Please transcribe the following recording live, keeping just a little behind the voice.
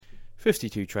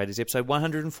52 Traders, episode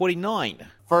 149.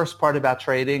 First part about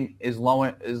trading is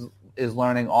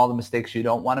learning all the mistakes you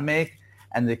don't want to make.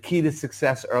 And the key to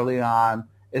success early on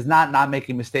is not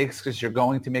making mistakes because you're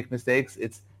going to make mistakes.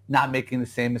 It's not making the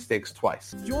same mistakes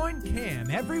twice. Join Cam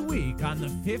every week on the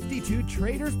 52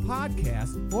 Traders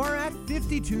podcast or at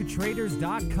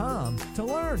 52traders.com to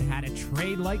learn how to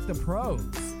trade like the pros.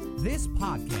 This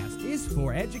podcast is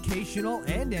for educational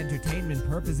and entertainment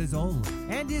purposes only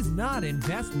and is not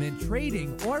investment,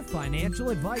 trading, or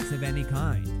financial advice of any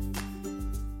kind.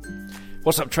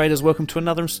 What's up, traders? Welcome to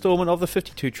another installment of the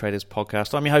 52 Traders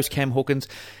podcast. I'm your host, Cam Hawkins,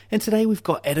 and today we've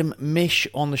got Adam Mesh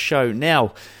on the show.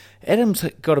 Now, Adam's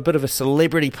got a bit of a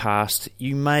celebrity past.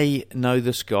 You may know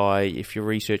this guy if you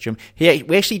research him.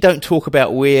 We actually don't talk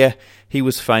about where he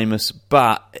was famous,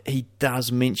 but he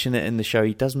does mention it in the show.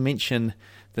 He does mention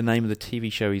the name of the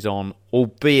TV show he's on,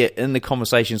 albeit in the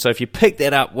conversation. So if you picked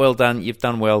that up, well done. You've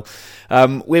done well.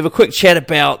 We have a quick chat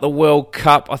about the World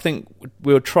Cup. I think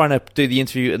we were trying to do the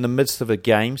interview in the midst of a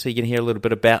game, so you can hear a little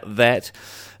bit about that.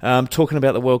 Talking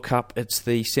about the World Cup, it's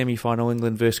the semi-final,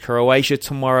 England versus Croatia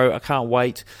tomorrow. I can't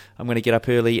wait. I'm going to get up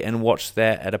early and watch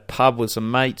that at a pub with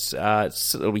some mates.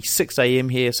 It'll be 6 a.m.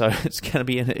 here, so it's going to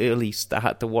be an early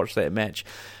start to watch that match.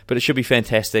 But it should be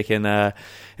fantastic. And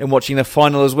watching the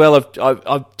final as well,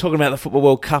 I'm talking about the Football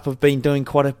World Cup. I've been doing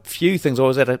quite a few things. I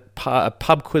was at a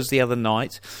pub quiz the other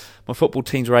night. My football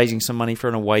team's raising some money for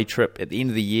an away trip at the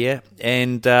end of the year.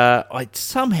 And I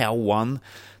somehow won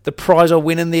the prize I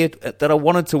went in there that I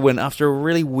wanted to win after a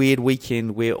really weird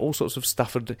weekend where all sorts of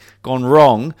stuff had gone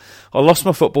wrong. I lost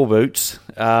my football boots,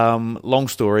 long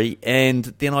story, and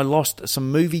then I lost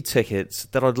some movie tickets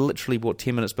that I'd literally bought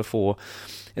 10 minutes before.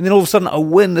 And then all of a sudden I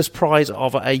win this prize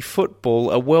of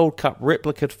a World Cup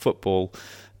replica football.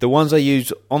 The ones I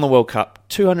used on the World Cup,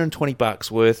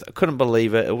 $220 worth. I couldn't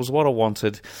believe it. It was what I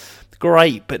wanted.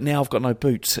 Great, but now I've got no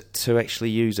boots to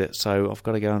actually use it, so I've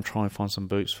got to go and try and find some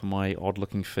boots for my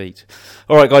odd-looking feet.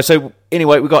 All right, guys, so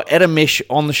anyway, we've got Adam Mesh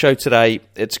on the show today.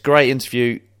 It's a great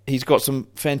interview. He's got some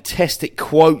fantastic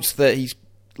quotes that he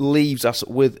leaves us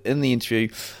with in the interview.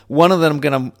 One of them I'm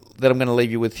going to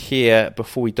leave you with here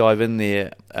before we dive in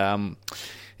there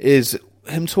is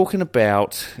him talking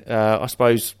about, I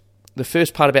suppose, the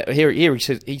first part about here he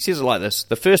says it like this: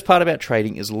 the first part about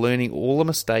trading is learning all the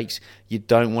mistakes you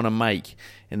don't want to make,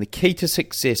 and the key to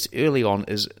success early on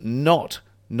is not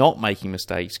making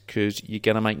mistakes, because you're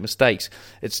going to make mistakes.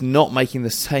 It's not making the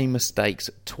same mistakes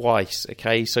twice.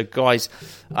 Okay, so guys,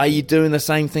 are you doing the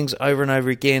same things over and over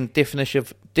again? Definition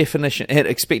and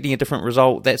expecting a different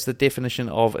result. That's the definition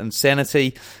of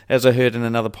insanity, as I heard in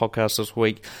another podcast this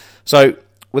week. So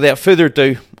without further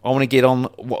ado, I want to get on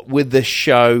with this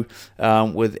show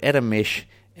with Adam Mesh,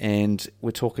 and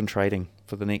we're talking trading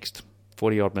for the next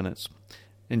 40-odd minutes.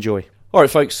 Enjoy. All right,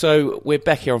 folks, so we're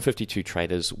back here on 52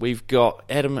 Traders. We've got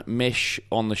Adam Mesh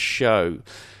on the show.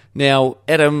 Now,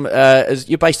 Adam,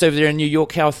 you're based over there in New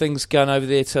York. How are things going over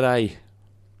there today?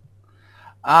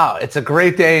 Oh, it's a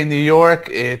great day in New York.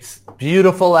 It's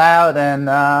beautiful out, and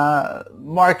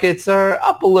markets are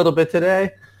up a little bit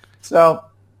today. So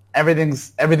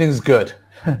everything's good.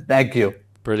 Thank you.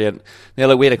 Brilliant. Now,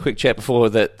 look, we had a quick chat before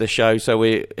the show. So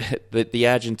the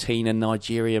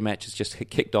Argentina-Nigeria match has just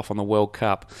kicked off on the World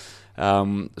Cup.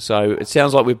 So it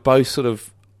sounds like we're both sort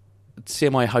of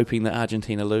semi-hoping that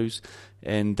Argentina lose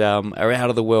and are out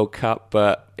of the World Cup.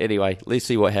 But anyway, let's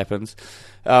see what happens.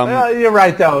 Well, you're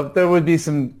right, though. There would be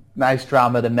some nice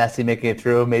drama to Messi making it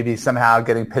through, maybe somehow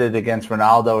getting pitted against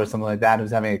Ronaldo or something like that, who's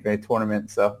having a great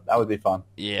tournament. So that would be fun.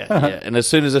 Yeah. And as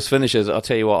soon as this finishes, I'll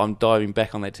tell you what, I'm diving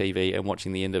back on that TV and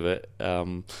watching the end of it.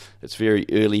 It's very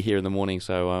early here in the morning,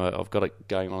 so I've got it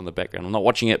going on in the background. I'm not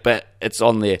watching it, but it's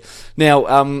on there. Now,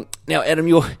 Adam,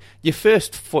 your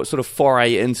first sort of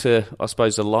foray into, I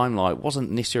suppose, the limelight wasn't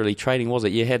necessarily trading, was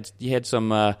it? You had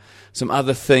some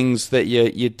other things that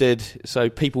you did, so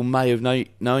people may have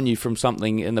known you from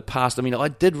something in the past. I mean, I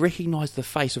did recognise the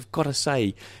face, I've got to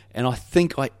say, and I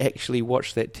think I actually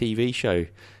watched that TV show. Do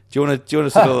you want to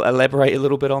sort of elaborate a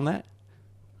little bit on that?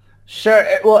 Sure.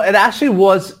 Well, it actually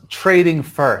was trading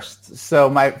first. So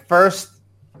my first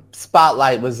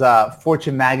spotlight was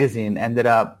Fortune Magazine ended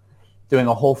up doing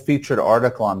a whole featured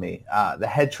article on me. The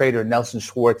head trader, Nelson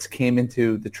Schwartz, came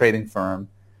into the trading firm,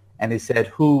 and he said,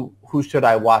 who should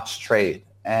I watch trade?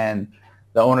 And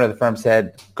the owner of the firm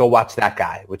said, go watch that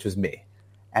guy, which was me.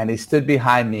 And he stood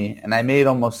behind me, and I made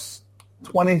almost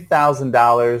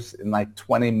 $20,000 in like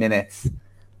 20 minutes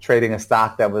trading a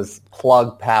stock that was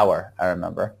Plug Power, I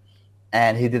remember.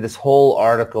 And he did this whole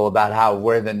article about how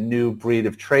we're the new breed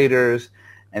of traders,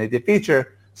 and he did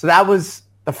feature. So that was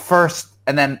the first,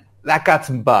 and then that got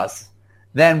some buzz.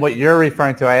 then what you're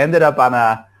referring to, I ended up on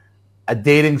a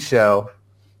dating show,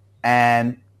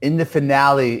 and in the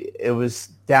finale, it was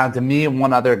down to me and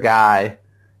one other guy,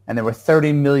 and there were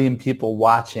 30 million people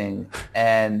watching.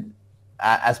 And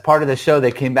as part of the show,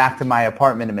 they came back to my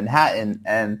apartment in Manhattan,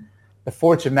 and the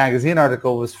Fortune magazine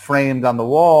article was framed on the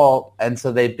wall, and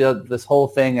so they built this whole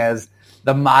thing as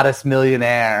the modest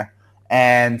millionaire.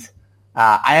 And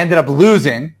I ended up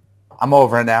losing. I'm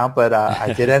over it now, but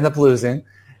I did end up losing.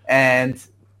 And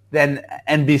then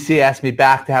NBC asked me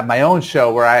back to have my own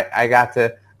show where I got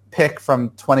to pick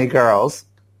from 20 girls.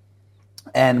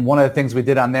 And one of the things we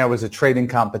did on there was a trading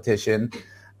competition.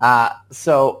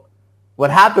 So what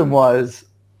happened was,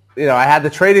 I had the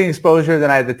trading exposure,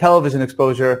 then I had the television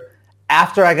exposure.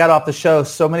 After I got off the show,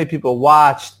 so many people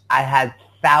watched, I had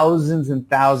thousands and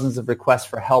thousands of requests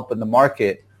for help in the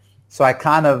market. So I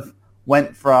kind of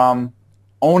went from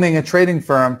owning a trading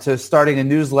firm to starting a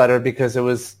newsletter because it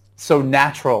was so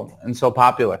natural and so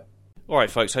popular. All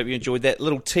right, folks, hope you enjoyed that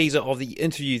little teaser of the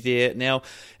interview there. Now,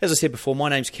 as I said before, my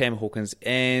name's Cam Hawkins,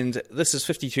 and this is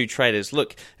 52 Traders.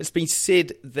 Look, it's been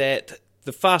said that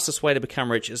the fastest way to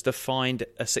become rich is to find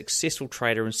a successful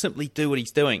trader and simply do what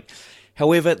he's doing.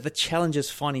 However, the challenge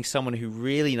is finding someone who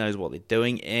really knows what they're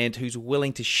doing and who's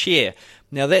willing to share.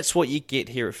 Now, that's what you get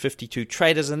here at 52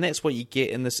 Traders, and that's what you get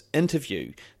in this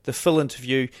interview, the full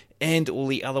interview, and all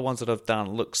the other ones that I've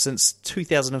done. Look, since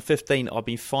 2015, I've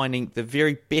been finding the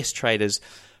very best traders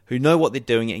who know what they're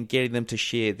doing and getting them to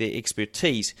share their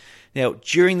expertise. Now,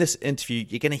 during this interview,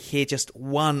 you're going to hear just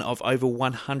one of over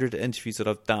 100 interviews that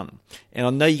I've done, and I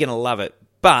know you're going to love it,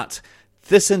 but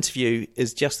this interview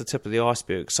is just the tip of the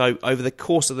iceberg. So over the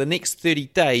course of the next 30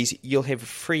 days, you'll have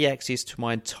free access to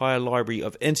my entire library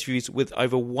of interviews with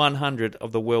over 100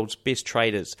 of the world's best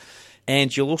traders.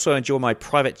 And you'll also enjoy my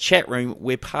private chat room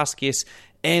where past guests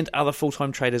and other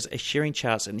full-time traders are sharing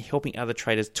charts and helping other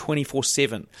traders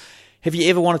 24/7. Have you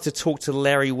ever wanted to talk to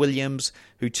Larry Williams,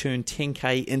 who turned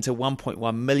 10K into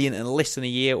 1.1 million in less than a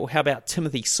year? Or how about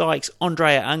Timothy Sykes,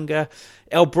 Andrea Unger,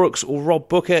 Al Brooks, or Rob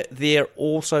Booker? They're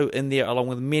also in there, along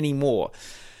with many more.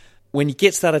 When you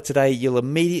get started today, you'll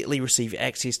immediately receive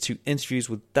access to interviews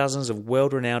with dozens of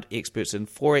world-renowned experts in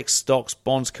Forex, stocks,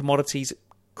 bonds, commodities,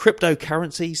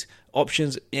 cryptocurrencies,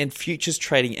 options, and futures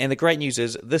trading. And the great news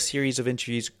is this series of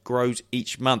interviews grows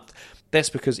each month. That's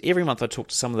because every month I talk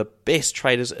to some of the best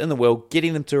traders in the world,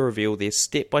 getting them to reveal their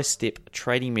step-by-step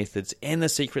trading methods and the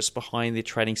secrets behind their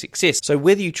trading success. So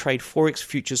whether you trade Forex,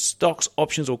 futures, stocks,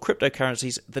 options, or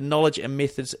cryptocurrencies, the knowledge and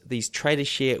methods these traders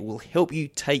share will help you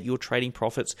take your trading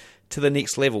profits to the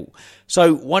next level.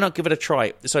 So why not give it a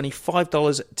try? It's only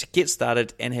 $5 to get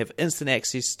started and have instant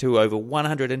access to over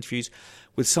 100 interviews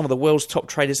with some of the world's top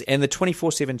traders and the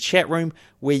 24/7 chat room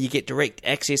where you get direct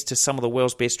access to some of the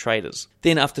world's best traders.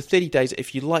 Then after 30 days,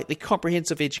 if you like the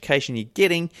comprehensive education you're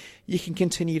getting, you can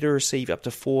continue to receive up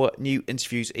to 4 new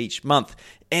interviews each month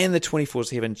and the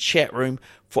 24/7 chat room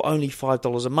for only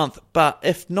 $5 a month. But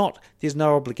if not, there's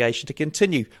no obligation to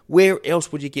continue. Where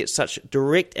else would you get such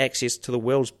direct access to the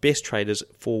world's best traders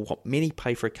for what many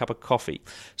pay for a cup of coffee?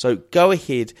 So go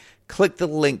ahead, click the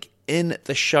link in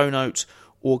the show notes,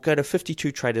 or go to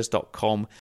 52traders.com